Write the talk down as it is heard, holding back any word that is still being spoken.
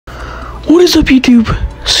What is up,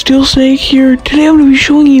 YouTube? Steel Snake here. Today I'm going to be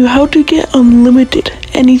showing you how to get unlimited,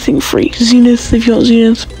 anything free. Zenith, if you want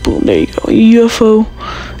Zenith, boom, there you go. UFO,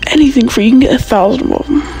 anything free. You can get 1,000 of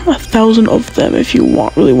them. 1,000 of them if you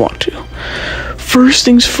really want to. First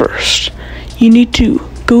things first, you need to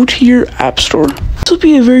go to your app store. This will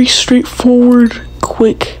be a very straightforward,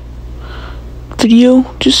 quick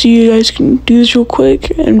video, just so you guys can do this real quick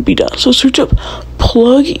and be done. So search up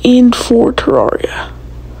plug-in for Terraria.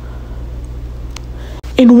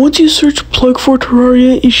 And once you search plug for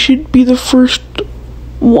Terraria, it should be the first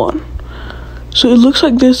one. So it looks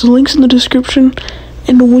like this. The link's in the description.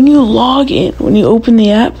 And when you log in, when you open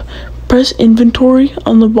the app, press inventory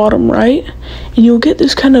on the bottom right, and you'll get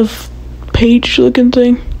this kind of page looking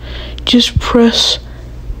thing. Just press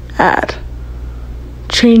add,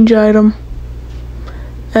 change item,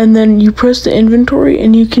 and then you press the inventory,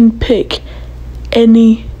 and you can pick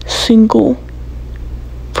any single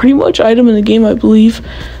pretty much item in the game, I believe.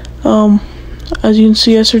 As you can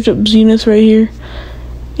see, I searched up Zenith right here,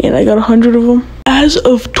 and I got 100 of them. As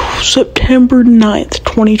of September 9th,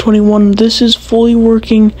 2021, this is fully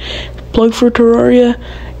working. Plug for Terraria.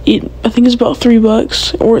 I think it's about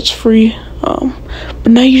 $3, or it's free. But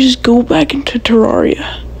now you just go back into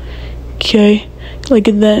Terraria. Okay, like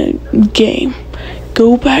in that game.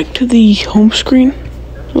 Go back to the home screen,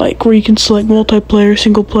 like where you can select multiplayer,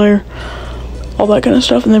 single player, all that kind of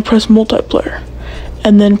stuff, and then press multiplayer,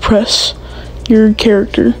 and then press your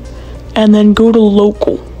character, and then go to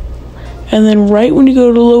local, and then right when you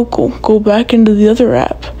go to local, go back into the other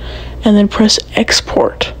app, and then press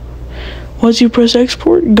export. Once you press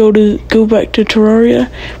export, go back to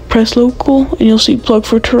Terraria, press local, and you'll see plug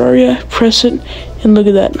for Terraria. Press it, and look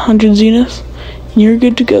at that, 100 Zenith, and you're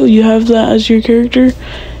good to go. You have that as your character,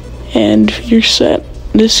 and you're set.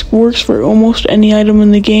 This works for almost any item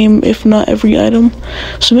in the game, if not every item.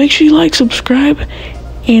 So make sure you like, subscribe,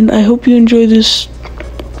 and I hope you enjoy this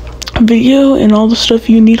video, and all the stuff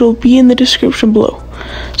you need will be in the description below.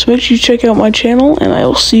 So make sure you check out my channel, and I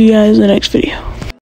will see you guys in the next video.